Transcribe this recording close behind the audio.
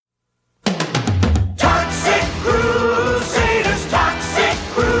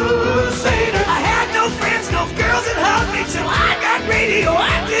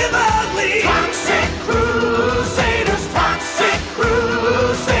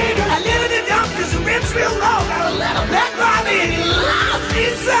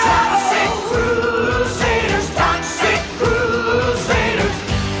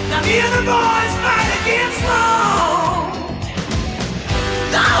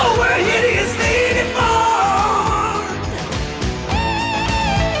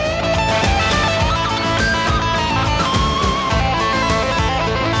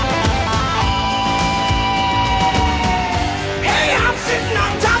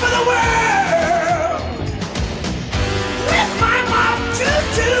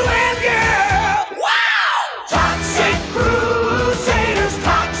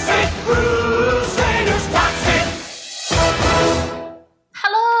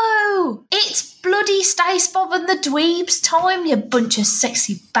Spooky Stace Bob and the Dweebs time, you bunch of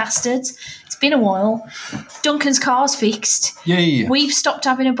sexy bastards. It's been a while. Duncan's car's fixed. Yay. We've stopped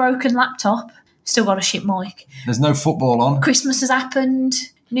having a broken laptop. Still got a shit mic. There's no football on. Christmas has happened.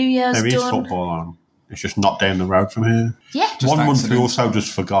 New Year's There is done. football on. It's just not down the road from here. Yeah. One month we accident. also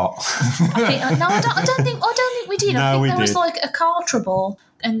just forgot. I don't think we did. I No, think we there was did. like a car trouble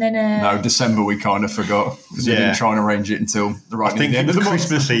and then No, December we kind of forgot because we didn't try and arrange it until right I near think the it end of was the month.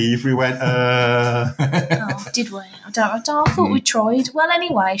 Christmas Eve. We went, Oh, did we? I thought we tried. Well,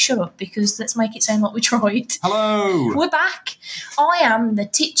 anyway, shut up, because let's make it sound like we tried. Hello. We're back. I am the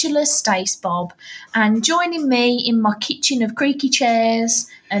titular Stace Bob, and joining me in my kitchen of creaky chairs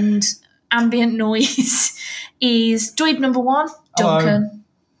and ambient noise is dweeb number one, Duncan.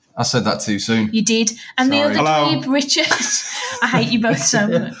 I said that too soon. You did. And Sorry. the other Hello. dweeb, Richard. I hate you both so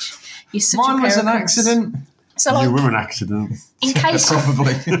much. You're such a Mine pair was of an cunts. accident. So, like, you were an accident. in case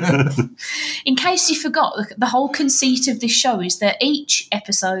Probably. In case you forgot, the whole conceit of this show is that each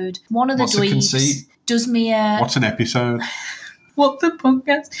episode, one of the What's the dweebs conceit? does me a... What's an episode? What the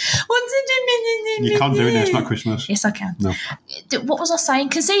podcast? What's it? You can't do it now. It's not Christmas. Yes, I can. No. What was I saying?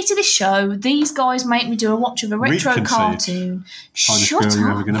 Conceit of this show, these guys make me do a watch of a retro conceit. cartoon. Finest Shut girl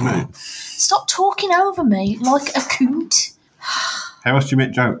you're ever up. going to meet. Stop talking over me like a coot. How else do you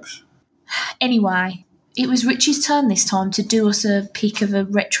make jokes? Anyway, it was Richie's turn this time to do us a pick of a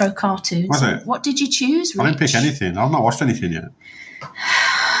retro cartoon. Was So it? what did you choose, Rich? I didn't pick anything. I've not watched anything yet.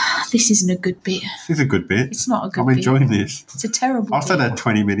 This isn't a good bit. This is a good bit. It's not a good I'm bit. enjoying this. It's a terrible I've bit. said a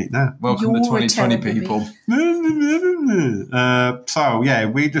 20-minute now. Welcome You're to a 2020, terrible people. So, yeah,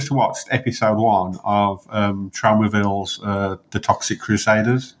 we just watched episode 1 of Traumerville's The Toxic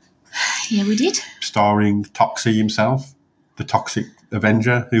Crusaders, Yeah, we did. starring Toxie himself, the Toxic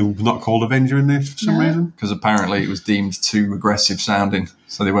Avenger, who's not called Avenger in this for some No. reason. Because apparently it was deemed too aggressive sounding,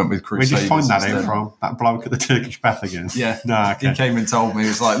 so they went with Where did Crusaders. you find that instead. out from? That bloke at the Turkish bath again? Yeah. No, He okay. came and told me, he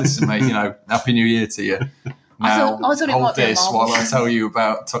was like, listen, mate, Happy New Year to you. Now, I thought it hold might be a this Marvel. while I tell you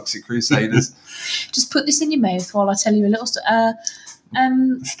about Toxic Crusaders. Just put this in your mouth while I tell you a little story.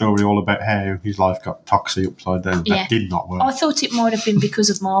 Story all about how his life got Toxie upside down. Yeah. That did not work. I thought it might have been because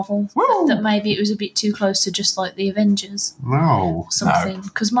of Marvel. Woo! That maybe it was a bit too close to just like the Avengers No. or something.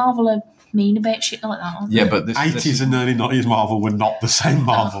 Because Marvel are mean about shit like that, aren't Yeah, they? but this 80s and early 90s Marvel were not the same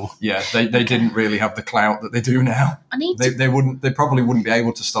Marvel. yeah, they didn't really have the clout that they do now. I need They to... they probably wouldn't be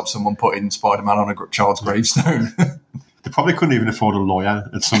able to stop someone putting Spider-Man on a child's gravestone. They probably couldn't even afford a lawyer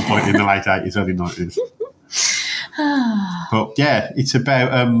at some point in the late 80s, early 90s. But yeah, it's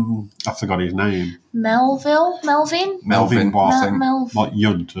about, I forgot his name. Melvin? Melvin, what? I think. Melvin. Like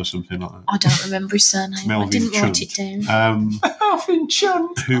Yunt or something like that. I don't remember his surname. Melvin I didn't write Chunt. it down. Melvin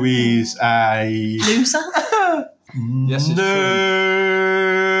Chunt. Who is a Loser? Yes, it's true.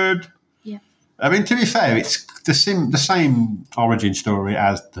 nerd. Yeah. I mean, to be fair, it's the same origin story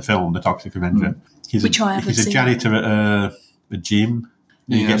as the film, The Toxic Avenger. Which I haven't He's a seen. janitor at a gym.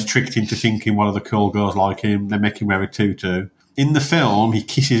 He Yeah. gets tricked into thinking one of the cool girls like him. They make him wear a tutu. In the film, he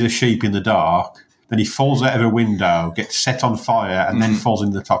kisses a sheep in the dark. Then he falls out of a window, gets set on fire, and then falls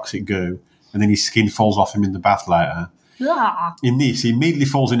in the toxic goo. And then his skin falls off him in the bath later. Ah. In this, he immediately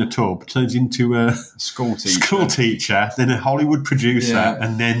falls in a tub, turns into a School teacher. school teacher, then a Hollywood producer, Yeah.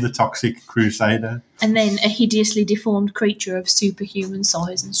 and then the Toxic Crusader. And then a hideously deformed creature of superhuman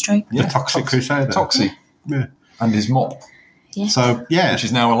size and strength. Yeah, The Toxic Crusader. Toxie. Yeah. And his mop, Yeah. So, yeah, which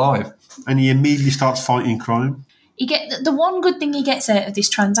is now alive. and he immediately starts fighting crime. You get the one good thing he gets out of this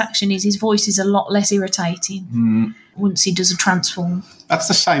transaction is his voice is a lot less irritating once he does a transform. That's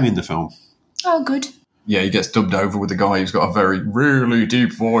the same in the film. Oh, good. Yeah, he gets dubbed over with a guy who's got a very, really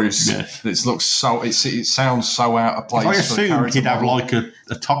deep voice. Yeah. It looks so. It sounds so out of place. I for the assumed character he'd have model. like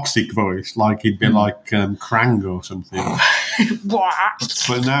a toxic voice, like he'd be like Krang or something. What?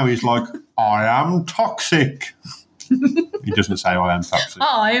 But now he's like, I am toxic. He doesn't say I am toxic.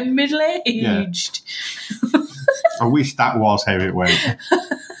 I am middle-aged. I wish that was how it went.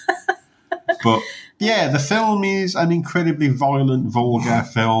 But yeah, the film is an incredibly violent, vulgar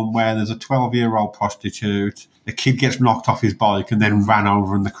film where there's a 12-year-old prostitute. The kid gets knocked off his bike and then ran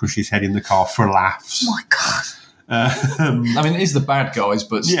over and they crush his head in the car for laughs. My God. I mean, it is the bad guys,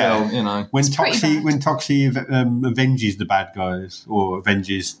 but still, Yeah. you know. When pretty bad. Toxie avenges the bad guys, or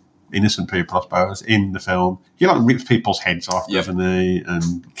avenges innocent people, I suppose, in the film, he like rips people's heads off, Yep. doesn't he?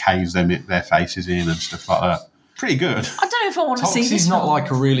 And caves their faces in and stuff like that. Pretty good. I don't know if I want to see this Toxie's not film. like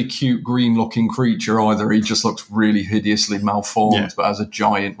a really cute green-looking creature either. He just looks really hideously malformed, Yeah. but has a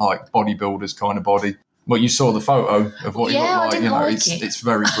giant, like, bodybuilder's kind of body. Well, you saw the photo of what he Yeah, I looked like. didn't You know, like it. it's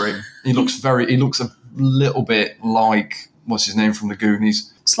very grim. He looks a little bit like what's his name from the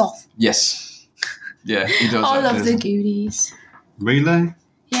Goonies. Sloth. Yes, Yeah, he does. I love actually. the Goonies. Really?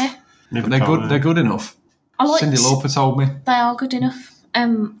 Yeah, Never They're told good. me. They're good enough. I liked. Cyndi Lauper told me. They are good enough.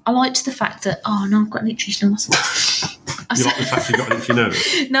 I liked the fact that. Oh no, I've got an itchy nose. You like the fact you got an itchy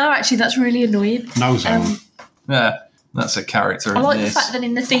nose? No, actually, that's really annoying. Nose out. Yeah, that's a character. I in like this. the fact that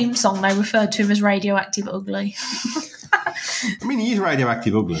in the theme song they referred to him as radioactive ugly. I mean, he is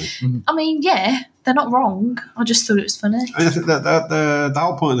radioactive ugly. I mean, yeah, they're not wrong. I just thought it was funny. I think the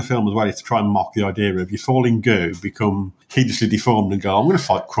whole point of the film as well is to try and mock the idea of you fall in goo, become hideously deformed and go, I'm going to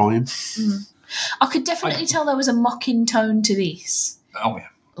fight crime. I could definitely tell there was a mocking tone to this. Oh yeah.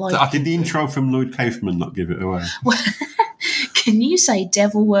 Like, Did the intro from Lloyd Kaufman not give it away? can you say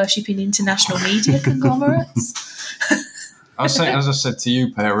devil worshipping international media conglomerates? I was saying, as I said to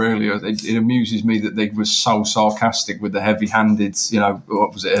you, Per, earlier, it amuses me that they were so sarcastic with the heavy-handed,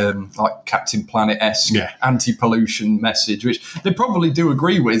 what was it, like Captain Planet-esque anti-pollution message, which they probably do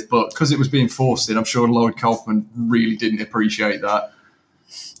agree with, but because it was being forced in, I'm sure Lloyd Kaufman really didn't appreciate that.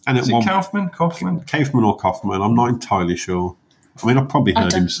 And Is it Kaufman? Kaufman or Kaufman? I'm not entirely sure. I mean, I've probably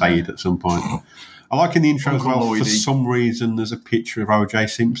heard him say it at some point. I like in the intro as well, for some reason, there's a picture of O.J.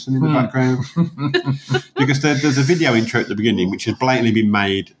 Simpson in the background. Because there's a video intro at the beginning, which has blatantly been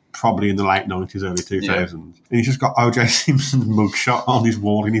made probably in the late 90s, early 2000s. Yeah. And he's just got O.J. Simpson's mugshot on his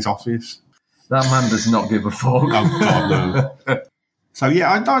wall in his office. That man does not give a fuck. Oh, God, no. So,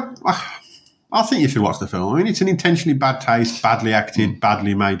 yeah, I think you should watch the film. I mean, it's an intentionally bad taste, badly acted,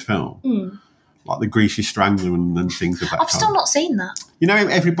 badly made film. Like the Greasy Strangler and things of that kind. I've still not seen that. You know,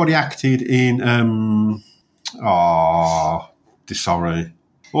 everybody acted in, sorry,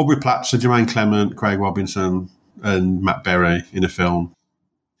 Aubrey Platt, Sir Jermaine Clement, Craig Robinson, and Matt Berry in a film.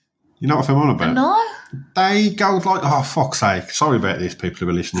 You know what film I'm on about? No. They go like, oh, fuck's sake. Sorry about this, people who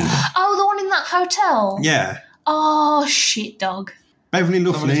are listening. Oh, the one in that hotel? Yeah. Oh, shit, dog. Beverly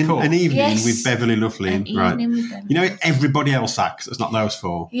Loughlin, An Evening with Beverly Loughlin. An Evening with Beverly. You know, everybody else acts, it's not those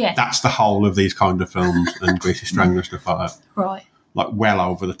four. Yeah. That's the whole of these kind of films and Greasy Strangler stuff like that. Right. Like, well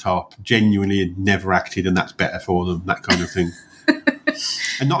over the top. Genuinely never acted and that's better for them, that kind of thing.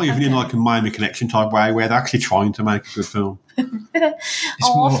 And not even in like a Miami Connection type way where they're actually trying to make a good film.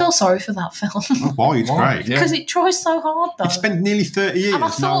 I feel sorry for that film. Oh, why? It's great. Because it tries so hard, though. It spent nearly 30 years, And I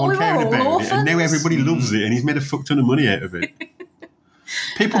no thought one we cared were all about it, and now orphans. everybody loves it, and he's made a fuck ton of money out of it.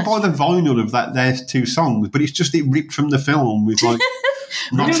 People buy the vinyl of that. There's two songs, but it's just it ripped from the film with like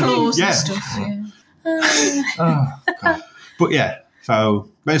Noodles yeah. and stuff, yeah. Oh, God. But yeah, so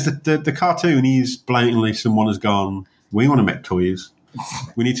whereas the cartoon is blatantly someone has gone, we want to make toys.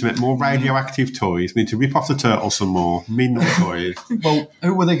 We need to make more radioactive toys. We need to rip off the turtle some more, min the toys. Well,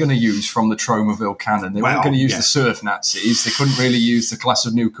 who were they going to use from the Tromaville canon? They weren't going to use the surf Nazis. They couldn't really use the class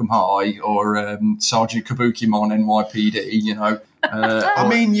of Newcomb High or Sergeant Kabukimon NYPD, you know. I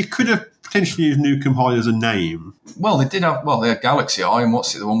mean, you could have potentially used Newcomb High as a name. Well, they did have, they had Galaxy Eye and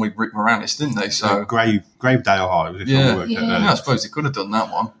what's it, the one with Rick Moranis, didn't they? So Gravedale High. Was I suppose they could have done that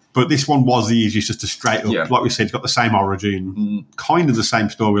one. But this one was the easiest, just a straight up, like we said, it's got the same origin, kind of the same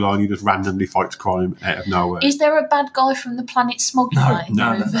storyline, he just randomly fights crime out of nowhere. Is there a bad guy from the Planet Smuggler in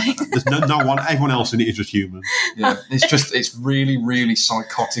the movie? There's no one, everyone else in it is just human. Yeah, it's really, really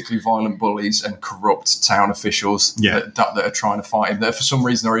psychotically violent bullies and corrupt town officials that are trying to fight him, that for some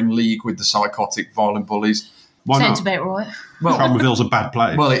reason are in league with the psychotic violent bullies. Why Sounds not? about right. Well, Tromaville's a bad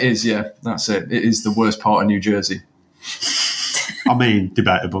place. Well, it is, yeah, that's it. It is the worst part of New Jersey. I mean,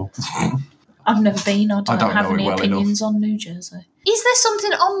 debatable. I've never been. I don't have know any it well opinions on New Jersey. Is there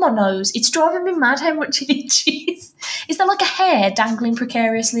something on my nose? It's driving me mad how much it itches. Is there like a hair dangling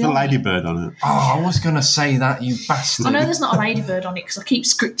precariously The on ladybird on it. Oh, I was going to say that, you bastard. I know there's not a ladybird on it because I keep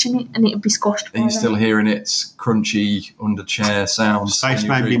scritching it and it'll be squashed by Are you them. still hearing its crunchy under chair sounds? Face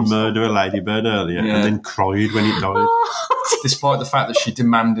made me murder a ladybird earlier and then cried when it died. Oh, Despite the fact that she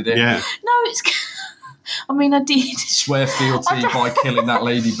demanded it. Yeah. no, it's... I mean, I did. Swear fealty by killing that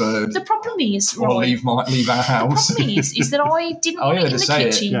ladybird. The problem is, or leave our house. The problem is that I didn't want it in the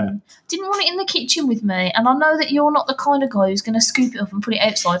kitchen. Didn't want it in the kitchen with me, and I know that you're not the kind of guy who's going to scoop it up and put it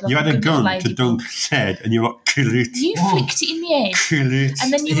outside. Like You had a good gun lady. to Duncan's head and you were like, kill it. You flicked it in the head, Kill it.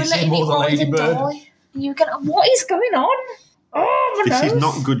 and then you were Is letting it more it the rise and ladybird? die. And you were going, what is going on? Oh, my This nose. is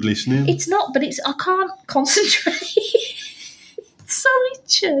not good listening. It's not, but I can't concentrate. So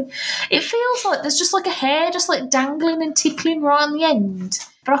itchy. It feels like there's just like a hair just like dangling and tickling right on the end.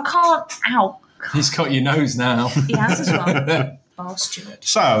 But I can't. Ow. He's cut your nose now. He has as well. Bastard.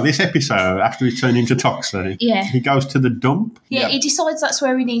 So, this episode, after he turned into Toxie, he goes to the dump. Yeah, he decides that's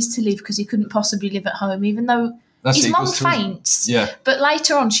where he needs to live because he couldn't possibly live at home, even though his it, mum goes to his- faints. Yeah. But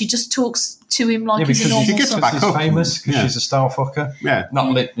later on, she just talks to him like he's a because normal gets son. back she's up. famous, because Yeah. she's a star fucker. Yeah.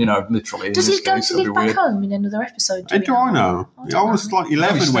 Not literally. In Does this he go case, to it'll live be back weird. home in another episode? How do I know? I was like No,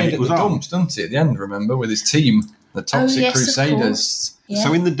 11 he when stayed it at was the on. dumps, doesn't he? At the end, remember, with his team, the Toxic Of Crusaders. course. Yeah.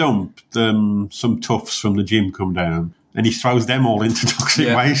 So in the dump, some toughs from the gym come down and he throws them all into toxic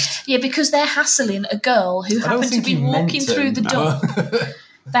Yeah. waste. Yeah, because they're hassling a girl who I don't happened to think be he meant walking to, through the dump.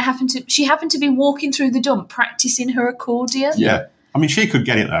 She happened to be walking through the dump practicing her accordion. Yeah. I mean, she could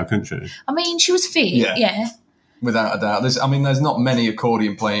get it though, couldn't she? I mean, she was fit. Yeah. Yeah. Without a doubt. There's not many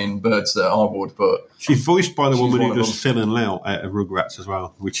accordion playing birds that I would, but She's voiced by the She's woman one who of does them. Phil and Lil out of Rugrats as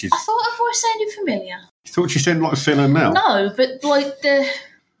well, which is... I thought her voice sounded familiar. You thought she sounded like Phil and Lil? No, but like the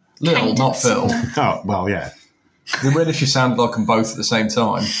Lil, not cadence Phil. or- Oh, well, yeah. It'd be weird if she sounded like them both at the same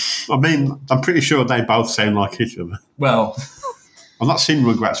time. I mean, I'm pretty sure they both sound like each other. Well, I've not seen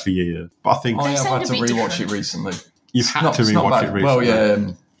Rugrats for years, but I think I have sound had a to bit rewatch different. it recently. you've had Not- to it's not rewatch bad. it recently. Well,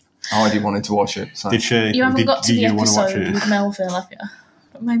 yeah, Heidi wanted to watch it, so Did she? You haven't did, got to did the you want to watch episode it? with Melville, have you?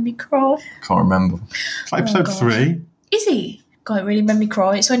 It made me cry. can't remember. It's like episode gosh. 3. Is he? God, it really made me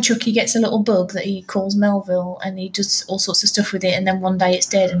cry. It's when Chucky gets a little bug that he calls Melville and he does all sorts of stuff with it and then one day it's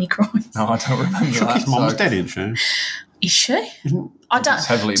dead and he cries. No, I don't remember Chucky's that. mum's so dead, isn't she? Is she? I don't. It's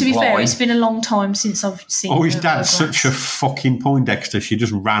heavily To be fair, implied. it's been a long time since I've seen. Oh, his the dad's Rugrats. such a fucking Poindexter. She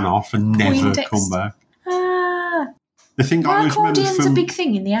just ran off and never Poindexter. come back. Ah, The thing I were always remember accordion's a from... big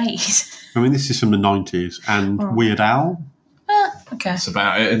thing in the 80s. I mean, this is from the 90s. And Oh. Weird Al. Okay. That's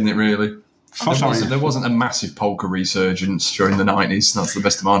about it, isn't it, really? Oh, There wasn't a massive polka resurgence during the 90s. That's the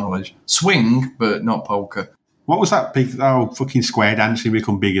best of my knowledge. Swing, but not polka. What was that big... Oh, fucking square dancing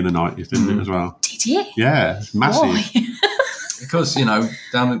become big in the 90s, didn't it, as well? Did he? Yeah, it's massive. Why? Because,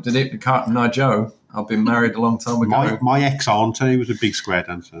 down at the Carton I Joe, I've been married a long time ago. My ex-auntie was a big square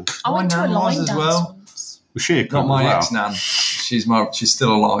dancer. I went to a nan was line as dance well. once. Was she a Not cunt my as well? ex-nan. She's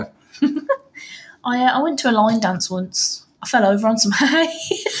still alive. I went to a line dance once. I fell over on some hay.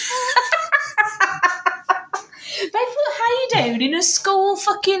 They put hay down in a school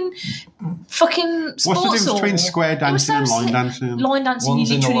fucking sports What's the difference hall. between square It was dancing and so line sick. dancing? Line dancing, One's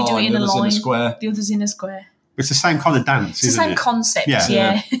you in a literally do line, it in a the other's in a line. square. The other's in a square. It's the same kind of dance, It's the isn't same it? concept, Yeah.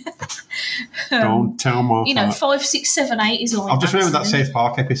 yeah. Don't tell my You know, heart. 5, 6, 7, 8 is line I've just remembered that dancing. South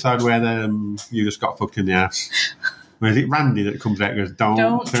Park episode where you just got fucked in the ass. Where is it Randy that comes out and goes,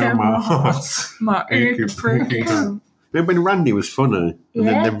 Don't tell my heart. My achy, breaky heart. Remember when Randy was funny and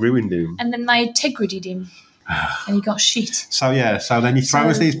then Yeah. they ruined him? And then they tegridded him. And he got shit. So then he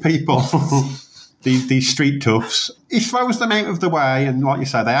throws these people, these street toughs, he throws them out of the way and like you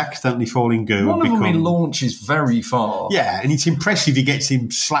say, they accidentally fall in goo. One and of them he become, launches very far. yeah, and it's impressive he gets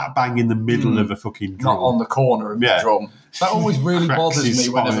him slap bang in the middle of a fucking drum. Not on the corner of Yeah. the drum. That always really Cracks bothers his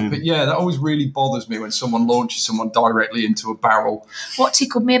me whenever. spine. That always really bothers me when someone launches someone directly into a barrel. What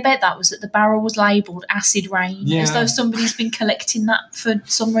tickled me about that was that the barrel was labelled acid rain, Yeah. as though somebody's been collecting that for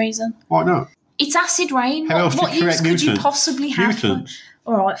some reason. Why not? It's acid rain. How else What do you use correct could you mutants? possibly have? Mutants.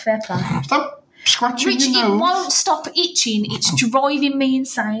 All right, fair play. Stop scratching Rich, your it nose. won't stop itching. It's driving me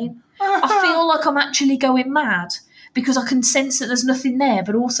insane. I feel like I'm actually going mad because I can sense that there's nothing there,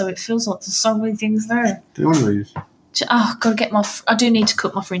 but also it feels like there's so many things there. Do one of these. Oh, gotta get my. I do need to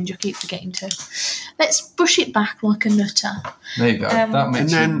cut my fringe. I keep forgetting to. Let's brush it back like a nutter. There you go. That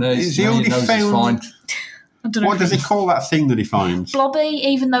makes And then, your is he your already nose is found- fine. I don't know. What does he call that thing that he finds? Blobby,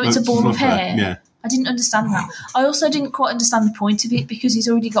 even though it's a ball of Blubber, hair. Yeah. I didn't understand that. I also didn't quite understand the point of it because he's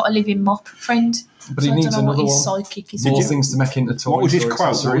already got a living mop friend. But he So I needs don't know another what his one. sidekick is. More things to make into toys. What was his or quote? What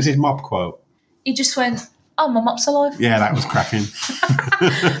accessories. was his mob quote? He just went, "Oh, my mop's alive." Yeah, that was cracking.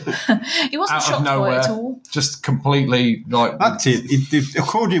 He wasn't Out of shocked by it nowhere, at all. just completely like. That's it. The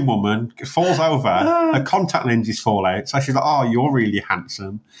accordion woman falls over, her contact lenses fall out, so she's like, "Oh, you're really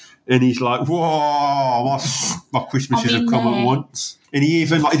handsome," and he's like, "Whoa, my Christmases I'm have in come there. at once." And he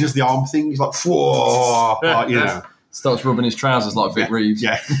even like he does the arm thing. He's like, "Whoa," like, you know, Starts rubbing his trousers like Vic Reeves.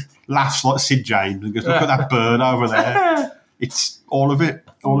 yeah, laughs like Sid James and goes, "Look at that bird over there." It's all of it,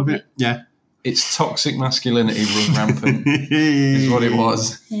 yeah. It's toxic masculinity run rampant. Is what it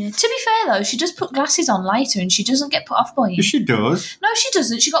was. Yeah. To be fair, though, she does put glasses on later and she doesn't get put off by him. Yes, she does. No, she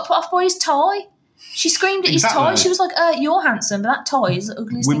doesn't. She got put off by his tie. She screamed at his Exactly. tie. She was like, "You're handsome, but that tie is the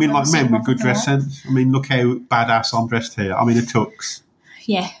ugliest thing Women I've like ever seen men in my with good fucking dress life." sense. I mean, look how badass I'm dressed here. I'm in a tux.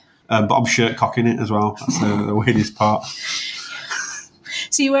 Yeah. But I'm shirt cocking it as well. That's the weirdest part.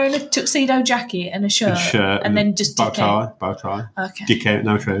 So you're wearing a tuxedo jacket and a shirt, and then just bow dick out. tie. Okay. Dick out,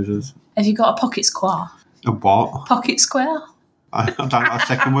 no trousers. Have you got a pocket square? A what? Pocket square? I don't know what the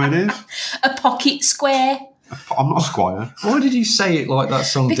second word is. A pocket square? I'm not a squire. Why did you say it like that?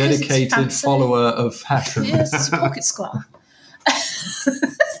 Some Because it's dedicated fancy. follower of Hatton. Yes, it's a pocket square.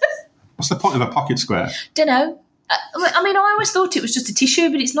 What's the point of a pocket square? Don't know. I mean, I always thought it was just a tissue,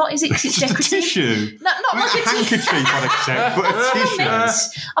 but it's not, is it? 'Cause it's Just a decorative. tissue. No, not I mean, like a a tissue. handkerchief, I'd accept, but a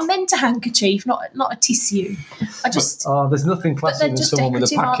tissue. I meant a handkerchief, not a tissue. I just There's nothing classier they're than just someone with a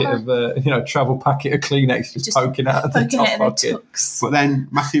decorative, packet aren't of, travel packet of Kleenex just poking out of the poking top out of their pocket. tucks. But then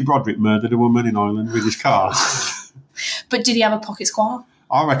Matthew Broderick murdered a woman in Ireland with his car. But did he have a pocket square?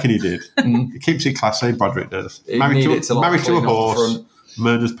 I reckon he did. He keeps it classy, Broderick does. He'd Married need to, it to, like, married to a clean off the horse, front.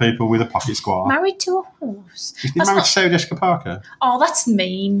 murders people with a pocket square. Married to a horse. Isn't he That's married not- to Sarah Jessica Parker? Oh, that's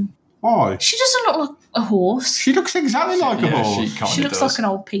mean. Why? She doesn't look like a horse. She looks exactly like a Yeah, horse. she kind She of looks does. like an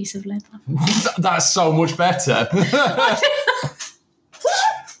old piece of leather. That's so much better.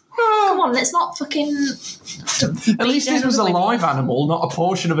 Come on, let's not fucking. At least this was a live animal, not a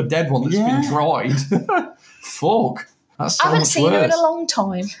portion of a dead one that's been dried. Fuck. That's so I haven't much seen worse. her in a long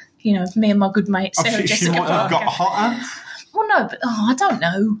time. You know, me and my good mate Oh, Sarah she Jessica might have Parker. got hotter. Well, no, but I don't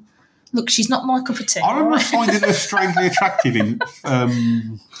know. Look, she's not my cup of tea. I remember alright? finding her strangely attractive in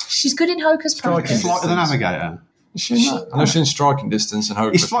She's good in Hocus Pocus. Flight of the Navigator. Is she in that? I know she's in striking distance and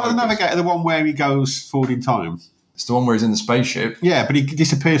Hocus Is Flight of the Pocus. Navigator the one where he goes forward in time? It's the one where he's in the spaceship. Yeah, but he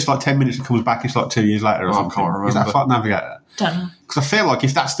disappears for like 10 minutes and comes back. It's like 2 years later or I something. can't Is that remember. Flight of the Navigator? Don't know. Because I feel like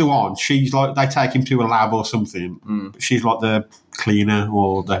if that's the one, she's like, they take him to a lab or something. She's like the cleaner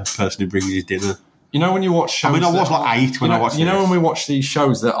or the person who brings his dinner. You know when you watch shows... I mean, I was that- like 8 when you know, I watched You know this. when we watch these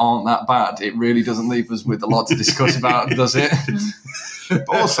shows that aren't that bad, it really doesn't leave us with a lot to discuss about, does it? But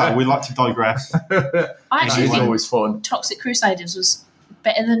also, we like to digress. I That actually is think always fun. Toxic Crusaders was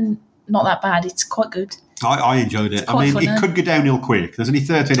better than not that bad. It's quite good. I enjoyed it. I quite mean, funny. it could go downhill quick. There's only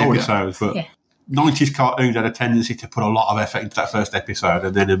 13 Oh, yeah. episodes, but Yeah. 90s cartoons had a tendency to put a lot of effort into that first episode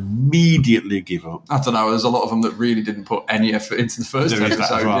and then immediately give up. I don't know, there's a lot of them that really didn't put any effort into the first There is that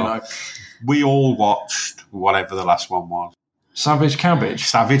episode, as well. you know. We all watched whatever the last one was. Savage Cabbage.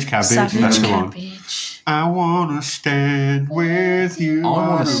 Savage Cabbage, that's Savage the one. Cabbage. I wanna stand with you. I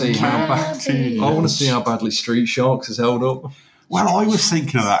wanna on see a how mountain. I want to see how badly Street Sharks has held up. Well, I was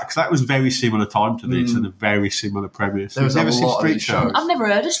thinking of that because that was very similar time to this and a very similar premise. There was You've a never seen lot of Street these Sharks? shows. I've never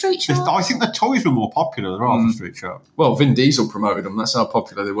heard of Street Sharks. I think the toys were more popular rather than Street Sharks. Well, Vin Diesel promoted them. That's how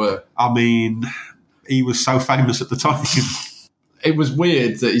popular they were. I mean, he was so famous at the time. It was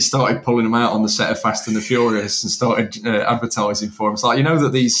weird that he started pulling them out on the set of Fast and the Furious and started advertising for them. It's like, you know that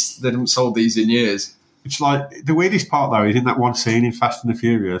they haven't sold these in years. It's like the weirdest part though is in that one scene in Fast and the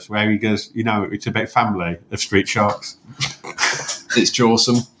Furious where he goes, you know, it's about family of Street Sharks. It's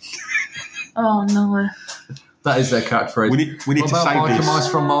jawsome. Oh no. That is their catchphrase. We need What to about save Biker this. Mice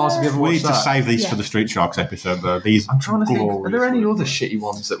from Mars? Have you ever We watched need to that? save these Yeah. for the Street Sharks episode though. These I'm trying to think. Are glorious there any ones. other shitty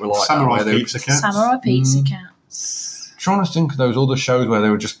ones that were like Samurai that? where they were- Pizza Cat? Samurai Pizza Cats. Trying to think of those other shows where they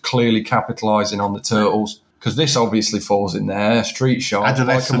were just clearly capitalising on the turtles. Because this obviously falls in there. Street Sharks,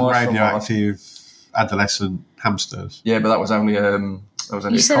 Adolescent Biker Mice from Mars. radioactive adolescent hamsters. Yeah, but that was only You a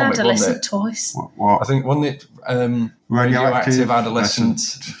said comic, wasn't adolescent it? twice. What? I think wasn't it radioactive adolescent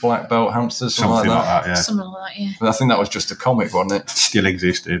black belt hamsters, something like that. yeah. Something like that, yeah. But I think that was just a comic, wasn't it? Still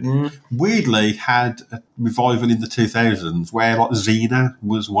existed. Weirdly, had a revival in the 2000s where like Xena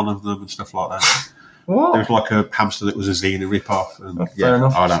was one of them and stuff like that. What? There was like a hamster that was a Xena rip-off. And, Fair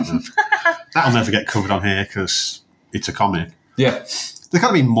enough. I don't know. That'll never get covered on here because it's a comic. Yeah, There's got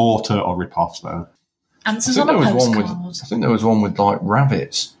to be more turtle rip-offs though. Answers on a postcard. I think there was one with like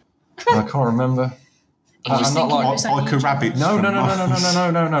rabbits. I can't remember. You just not thinking like- it was Like a rabbit. No.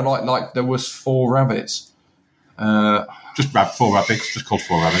 from Mars. Like there was 4 rabbits. Just 4 rabbits, just called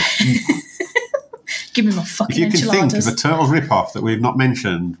 4 rabbits. Give me my If fucking you can think of enchiladas. a turtles rip-off that we've not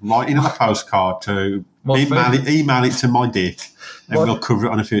mentioned, write in on a postcard to email it to my dick and What? we'll cover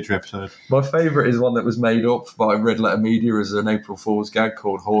it on a future episode. My favourite is one that was made up by Red Letter Media as an April Fool's gag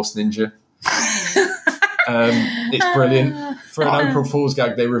called Horse Ninja. It's brilliant. For an April Fool's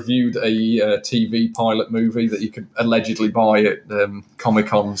gag, they reviewed a TV pilot movie that you could allegedly buy at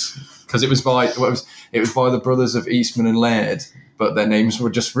Comic-Cons because it was by the brothers of Eastman and Laird, but their names were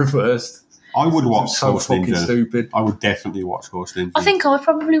just reversed. I would watch So Horse fucking Ninja. stupid. I would definitely watch Horse Ninja. I think I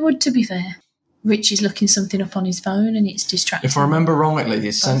probably would, to be fair. Rich is looking something up on his phone and it's distracting. If I remember rightly,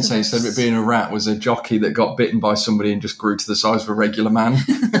 his Both of sensei us. said it being a rat was a jockey that got bitten by somebody and just grew to the size of a regular man.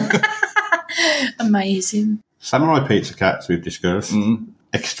 Amazing. Samurai Pizza Cats we've discussed.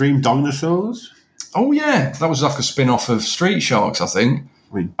 Extreme Dinosaurs. Oh yeah, that was like a spin-off of Street Sharks, I think.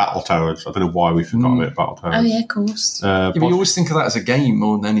 I mean, Battletoads. I don't know why we forgot about Battletoads. Oh, yeah, of course. Yeah, but you always think of that as a game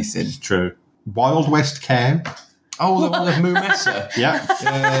more than anything. True. Wild West Cow. Oh, the one with Moo Messer. Yeah.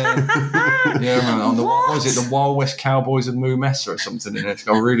 Yeah, remember on what was it? The Wild West Cowboys of Moo Messer or something in it. It's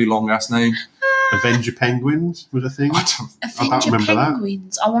got a really long ass name. Avenger Penguins was a thing. I don't remember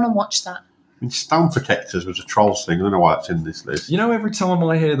Penguins. I want to watch that. I mean, Stone Protectors was a Trolls thing. I don't know why it's in this list. You know, every time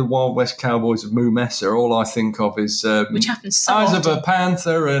I hear the Wild West Cowboys of Moo Messer, all I think of is which happens so eyes often. of a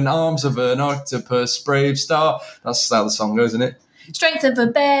panther and arms of an octopus, brave star. That's how the song goes, isn't it? Strength of a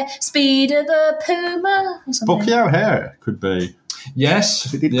bear, speed of a puma. Or something. Bucky O'Hare could be.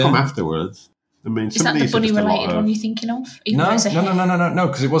 Yes, It did come afterwards. I mean, Is that the bunny-related one you're thinking of? No,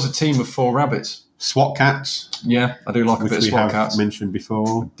 because it was a team of 4 rabbits. SWAT Cats. Yeah, I do like a bit of SWAT Cats. Mentioned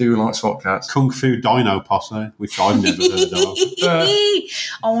before. Do like SWAT Cats. Kung Fu Dino Posse, which I've never heard of.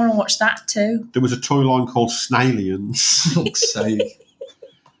 I want to watch that too. There was a toy line called Snalians. Fuck's sake.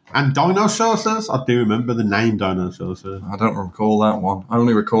 And Dinosaurs. I do remember the name Dinosaurs. I don't recall that one. I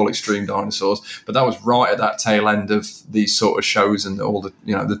only recall Extreme Dinosaurs, but that was right at that tail end of these sort of shows and all the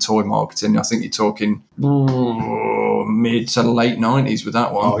the toy marketing. I think you're talking mid to late 90s with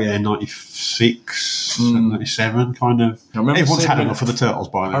that one. Oh yeah, 96, 97 kind of. Everyone's had enough for the Turtles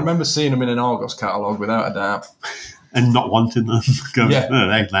by now. I remember seeing them in an Argos catalogue without a doubt. And not wanting them.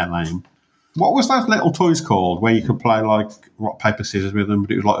 They're lame. What was those little toys called where you could play like rock, paper, scissors with them,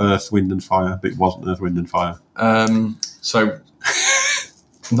 but it was like Earth, Wind and Fire, but it wasn't Earth, Wind and Fire? So,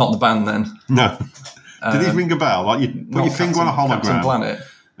 not the band then. No. Did these ring a bell? Like you put your finger on a hologram Captain Planet.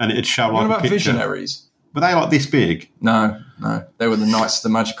 And it'd show like what about a picture. Visionaries? Were they like this big? No. They were the Knights of the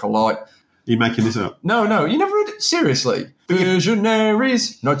Magical Light. Are you making this up? No, you never heard it? Seriously.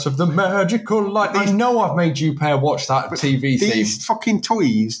 Visionaries, Knights of the Magical Light. I know I've made you pair watch that TV theme. These fucking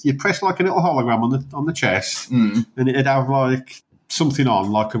toys, you press like a little hologram on the chest, and it'd have like something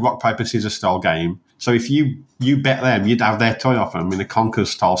on, like a rock, paper, scissors style game. So if you bet them, you'd have their toy off them in a Conquer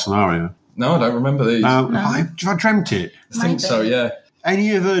style scenario. No, I don't remember these. I dreamt it. I think so, yeah. Any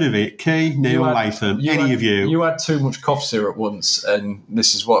of you heard of it? Key, Neil, Latham, any of you? You had too much cough syrup once, and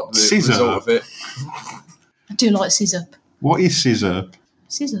this is what the Scissor. result of it. I do like Sizzurp. What is Sizzurp?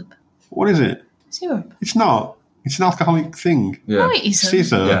 Sizzurp. What is it? Syrup. It's not. It's an alcoholic thing. Yeah. No, it isn't.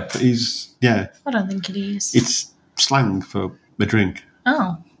 Sizzurp is, I don't think it is. It's slang for a drink.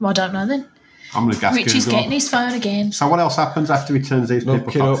 Oh, well, I don't know then. I'm going to guess Richie's Google. getting his phone again. So what else happens after he turns these Look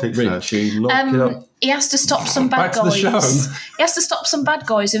people it up, toxic? Richie. Look it up. He has to stop some bad Back to the guys. show. He has to stop some bad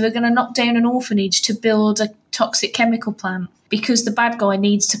guys who are going to knock down an orphanage to build a toxic chemical plant because the bad guy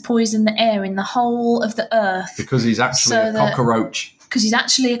needs to poison the air in the whole of the earth. Because he's actually a cockroach. Because he's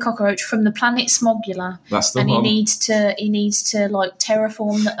actually a cockroach from the planet Smogula. That's the one. one. He needs to like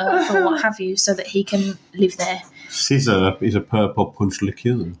terraform the earth or what have you so that he can live there. Sizzurp is a purple punch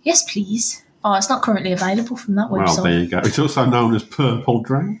liqueur. Yes, please. Oh, it's not currently available from that website. Well, there you go. It's also known as purple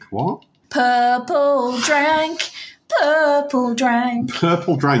drank. What? Purple drank. Purple drank.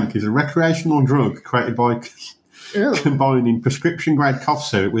 Purple drank is a recreational drug created by combining prescription-grade cough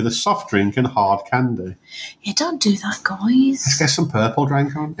syrup with a soft drink and hard candy. Yeah, don't do that, guys. Let's get some purple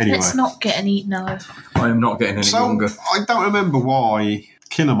drank on. Anyway. Let's not get any... No. I am not getting any younger. I don't remember why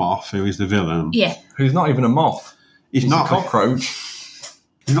Killermoth, who is the villain... Yeah. Who's not even a moth. He's not a cockroach.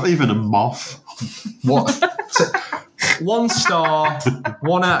 He's not even a moth. What? 1 star,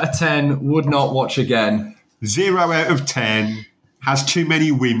 1 out of 10, would not watch again. 0 out of 10, has too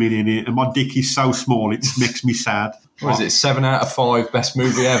many women in it, and my dick is so small it makes me sad. What is it? 7 out of 5, best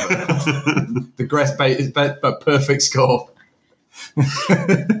movie ever. The great but perfect score.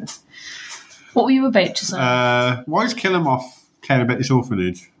 What were you about to say? Why does Killermoth care about this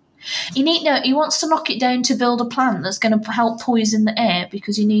orphanage? He wants to knock it down to build a plant that's going to help poison the air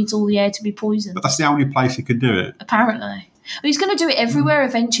because he needs all the air to be poisoned. But that's the only place he could do it. Apparently. Well, he's going to do it everywhere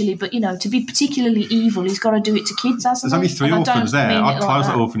eventually, but, to be particularly evil, he's got to do it to kids, hasn't he? There's only 3 orphans there. I'd close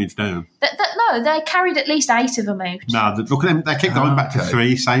that orphanage down. No, they carried at least 8 of them out. No, look at them. They kept going back to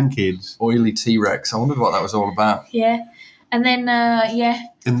 3, same kids. Oily T-Rex. I wondered what that was all about. Yeah. And then,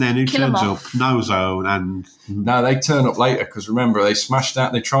 And then who turns Killermoth. up? No Zone and... No, they turn up later because remember they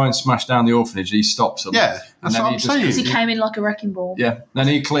try and smash down the orphanage. He stops them. Yeah, that's what I'm saying. Because he came in like a wrecking ball. Yeah, then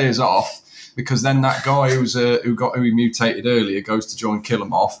he clears off because then that guy who he mutated earlier goes to join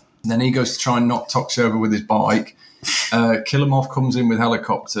Killermoth. And then he goes to try and knock Toxie over with his bike. Killermoth comes in with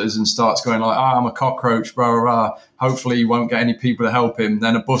helicopters and starts going like, I'm a cockroach, blah, blah, blah. Hopefully he won't get any people to help him.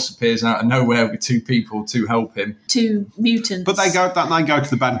 Then a bus appears out of nowhere with 2 people to help him. 2 mutants. But they go to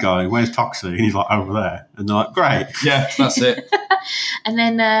the bad guy. Where's Toxie? And he's like, over there. And they're like, great. Yeah, that's it. and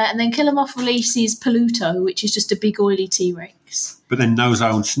then Killermoth releases Paluto, which is just a big oily T-Rex. But then No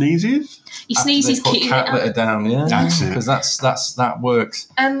Zone sneezes. He sneezes. They put cat litter down, yeah. That's it. Because that works.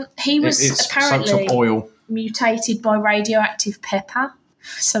 He was it apparently soaks up oil. mutated by radioactive pepper.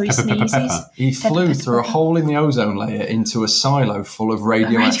 So he sneezes. Pepper. He flew through a hole in the ozone layer into a silo full of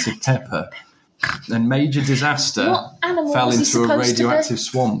radioactive pepper. And major disaster What animal fell was he into a supposed to be? radioactive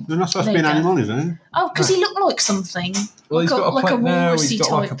swamp. They're not supposed to be an There you go. animal, is it? Oh, because he looked like something. Well, he's got like a walrusy he's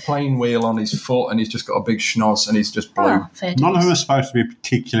got like a type. plane wheel on his foot, and he's just got a big schnoz, and he's just blue. Oh, fair None of dues. them are supposed to be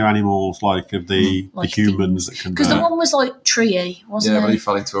particular animals like of the Like humans that can. Because the one was like tree, wasn't Yeah, but he it?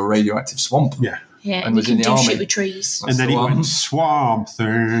 fell into a radioactive swamp. Yeah. Yeah, and and you was can in the do army. shit with trees. And then the it one. went swamp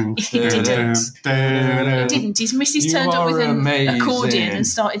thing. He didn't. Dun. Didn't his missus You turned up with are an amazing. accordion and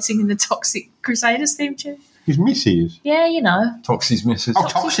started singing the Toxic Crusaders theme tune? His missus. Yeah, you know. Toxie's missus. Oh,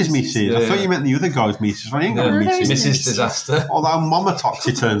 Toxie's missus. I Yeah. thought you meant the other guy's missus. I ain't got Yeah. a No, there missus. isn't. Mrs. Disaster. Although Mama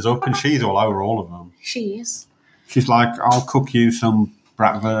Toxie turns up and she's all over all of them. She is. She's like, I'll cook you some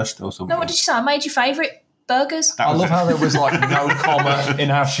bratwurst or something. No, what did you say? I made your favourite burgers? That I was love it. how there was like no comma in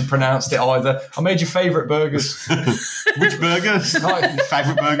how she pronounced it either. I made your favourite burgers. Which burgers? Like-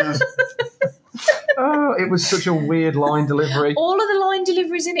 Favourite burgers? Oh, it was such a weird line delivery. All of the line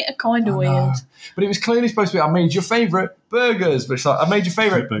deliveries in it are kind of weird. But it was clearly supposed to be, I made your favourite burgers. But it's like, I made your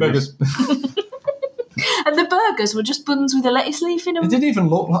favourite Burgers. burgers. And the burgers were just buns with a lettuce leaf in them. It didn't even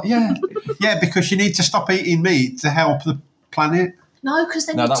look like, yeah. Yeah, because you need to stop eating meat to help the planet. No, because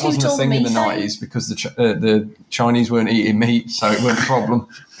then No, you that wasn't a toot all the thing in the methane. 90s because the Chinese weren't eating meat, so it weren't a problem.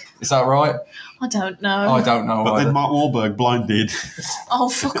 Is that right? I don't know. I don't know But either. then Mark Wahlberg blinded Oh,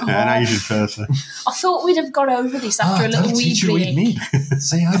 fuck off. an Asian person. I thought we'd have got over this after a little don't wee teach you eat break. meat.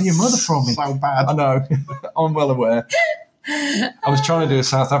 Say hi to your mother from me. So bad. I know. I'm well aware. I was trying to do a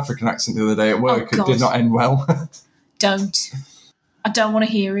South African accent the other day at work. Oh, It God. did not end well. Don't. I don't want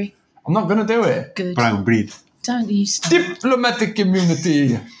to hear it. I'm not going to do it. Good. Brown breed. Don't you stop. Diplomatic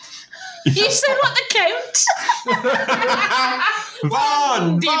immunity. You sound like the Count.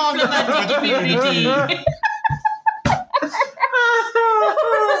 Von! Diplomatic immunity.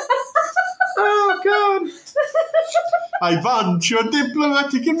 Oh, God. I want your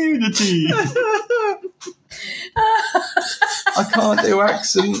diplomatic immunity. I can't do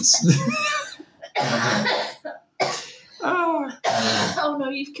accents. Oh no,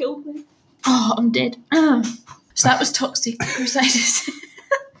 you've killed me. Oh, I'm dead. So that was Toxic Crusaders.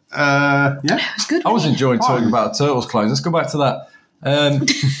 Yeah. It's good. I was wasn't it? enjoying talking about Turtles clones. Let's go back to that.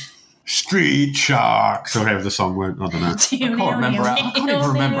 Street Sharks, or whatever the song went. I don't know. I can't even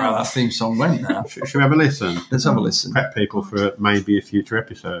remember how that theme song went now. Should we have a listen? Let's have a listen. Prep people for maybe a future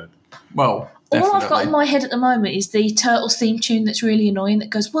episode. Well, All I've got in definitely. my head at the moment is the Turtles theme tune that's really annoying that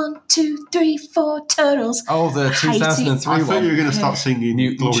goes 1, 2, 3, 4 Turtles. Oh, the hate it. 2003 I one. thought you were going to start singing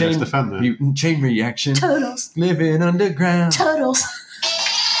Mutant Glorious chain, Defender. mutant chain reaction. Turtles. Living underground. Turtles.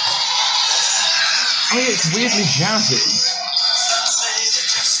 I mean, it's weirdly jazzy.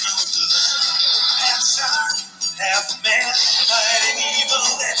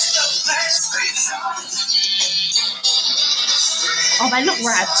 Oh, they look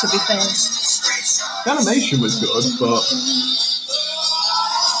rad, to be fair. The animation was good, but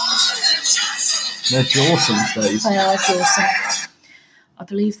they're jawsome days. They are jawsome. I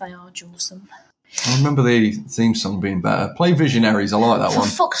believe they are jawsome. I remember the theme song being better. Play Visionaries, I like that For one.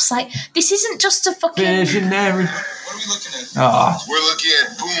 fuck's sake, this isn't just a fucking... Visionary. What are we looking at? Ah, We're looking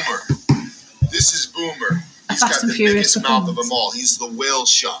at Boomer. This is Boomer. A He's Fast got and the Furious biggest mouth of performance. them all. He's the whale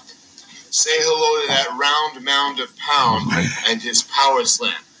shark. Say hello to that round mound of pound and his power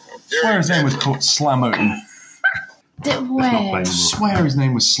slam. I swear his name was called Slamoo. Not Where? playing I swear his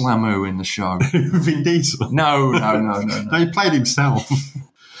name was Slamoo in the show. Vin Diesel. No. No, he played himself.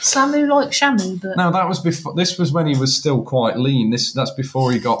 Slamu like Shamu, but... No, that was before. This was when he was still quite lean. That's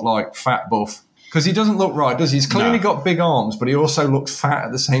before he got like fat buff. Because he doesn't look right, does he? He's clearly No. got big arms, but he also looks fat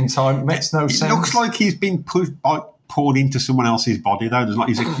at the same time. It makes no It sense. looks like he's been poured into someone else's body, though. There's like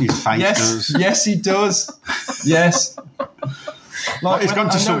his face does. Yes, he does. Yes. Like He's gone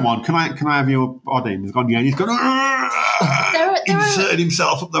to I know- someone. Can I have your body? And he's gone. Yeah. And he's gone. Inserted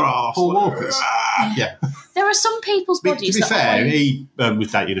himself up their arse. Paul Walker's. Yeah. There are some people's To bodies be that fair, are... he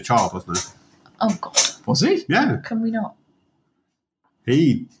was dating a child, wasn't he? Oh, God. Was he? Yeah. Can we not?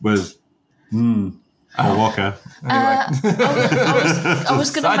 He was. Paul Walker. I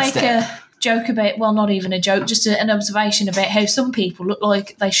was going to make Sidestep. a joke about, well, not even a joke, just an observation about how some people look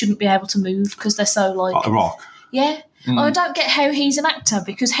like they shouldn't be able to move because they're so like, A rock. yeah. I don't get how he's an actor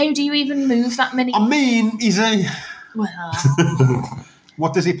because how do you even move that many? I mean, he's a. Well,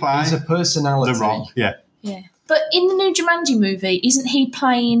 What does he play? He's a personality. The Rock. Yeah. yeah. But in the new Jumanji movie, isn't he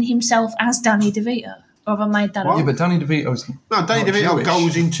playing himself as Danny DeVito? Or have I made that What? up? Yeah, but Danny DeVito's No, Danny not DeVito Jewish.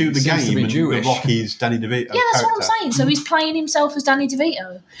 goes into the He seems to game be and Jewish. The Rock is Danny DeVito. Yeah, that's what I'm saying. So he's playing himself as Danny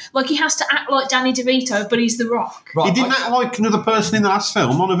DeVito. Like, he has to act like Danny DeVito, but he's The Rock. Right, He didn't act like another person in the last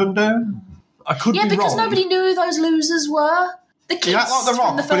film. None of them do. I could Yeah, be because wrong. nobody knew who those losers were. The kids He act like The from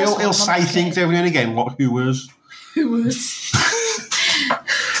Rock, the but first he'll one, say I'm things scared. every now and again. What? Who was? Who was?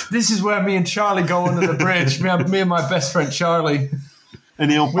 This is where me and Charlie go under the bridge. me and my best friend Charlie. And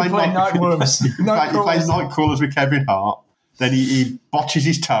he'll We play Nightworms. He plays Nightcrawlers with Kevin Hart. Then he botches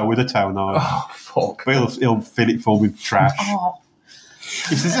his toe with a toe knife. Oh, fuck. But he'll fill it full with trash. Oh,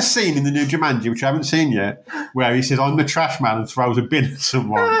 If there's a scene in the new Jumanji, which I haven't seen yet, where he says, "I'm the trash man," and throws a bin at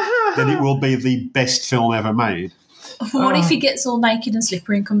someone, then it will be the best film ever made. what if he gets all naked and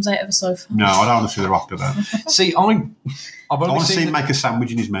slippery and comes out of a sofa? No, I don't want to see The Rock do that. See, I've I only want to see seen him make a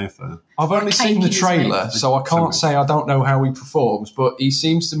sandwich in his mouth, though. I've only seen the cake in his trailer, mouth. so I can't say I don't know how he performs, but he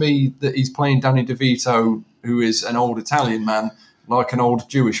seems to me that he's playing Danny DeVito, who is an old Italian man, like an old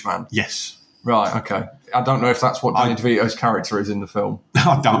Jewish man. Yes. Right, okay. I don't know if that's what Danny DeVito's character is in the film.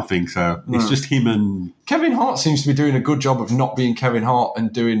 I don't think so. It's just him and... Kevin Hart seems to be doing a good job of not being Kevin Hart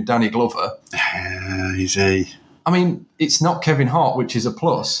and doing Danny Glover. He's a... I mean, it's not Kevin Hart, which is a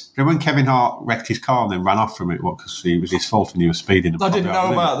plus. When Kevin Hart wrecked his car and then ran off from it, because it was his fault and he was speeding. I didn't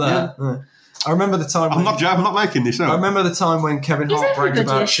know about that. Yeah. I remember the time... I'm not making this up. I remember the time when Kevin Is Hart bragged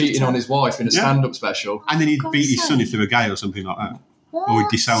everybody about a cheating shitter? on his wife in a stand-up special. And then he God's beat his son sake. if they were gay or something like that. What? Or he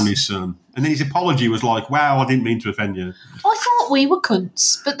disowned his son. And then his apology was like, "Wow, I didn't mean to offend you." I thought we were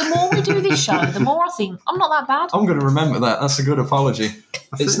cunts, but the more we do this show, the more I think I'm not that bad. I'm going to remember that. That's a good apology.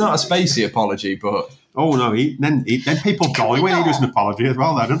 It's not a Spacey apology, but... Oh, no, then people die we when he not? does an apology as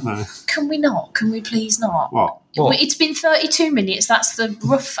well, though, don't they? Can we not? Can we please not? What? It's been 32 minutes. That's the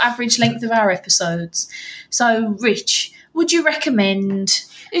rough average length of our episodes. So, Rich, would you recommend...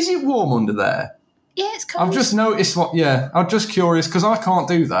 Is it warm under there? Yeah, it's cold. I've just noticed I'm just curious because I can't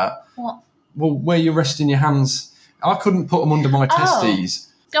do that. What? Well, where you're resting your hands, I couldn't put them under my testes.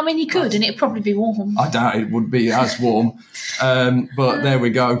 I mean, you could, and it'd probably be warm. I doubt it would be as warm. But there we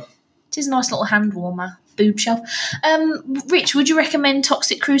go. It is a nice little hand warmer. Boob shelf. Rich, would you recommend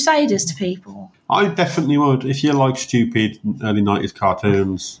Toxic Crusaders to people? I definitely would. If you like stupid early 90s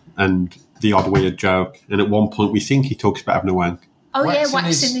cartoons and the odd weird joke, and at one point we think he talks about having a wank. Oh, Waxing yeah,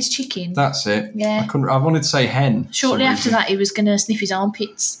 waxing his- this chicken. That's it. Yeah. I wanted to say hen. for Shortly some after reason. that, he was going to sniff his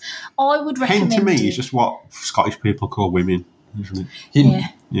armpits. I would Hen recommend to me it. is just what Scottish people call women, isn't it? Yeah.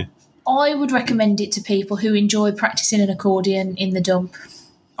 Yeah. I would recommend it to people who enjoy practicing an accordion in the dump.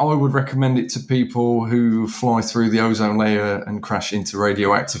 I would recommend it to people who fly through the ozone layer and crash into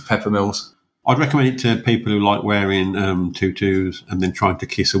radioactive pepper mills. I'd recommend it to people who like wearing tutus and then trying to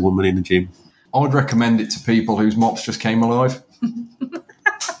kiss a woman in the gym. I would recommend it to people whose mops just came alive.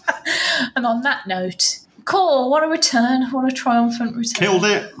 And on that note, cool, what a return, what a triumphant return. Killed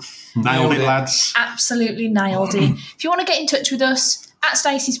it. Nailed it, it. lads. Absolutely nailed it. If you want to get in touch with us, at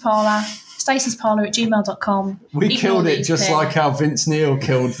Stacey's Parlour, stacey'sparlour@gmail.com. We Ignore killed it these just people. like how Vince Neil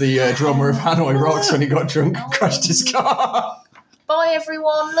killed the drummer of Hanoi Rocks when he got drunk and crashed his car. Bye,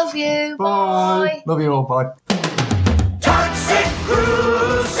 everyone. Love you. Bye. Love you all. Bye. Toxic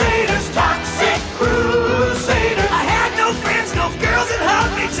Cruise.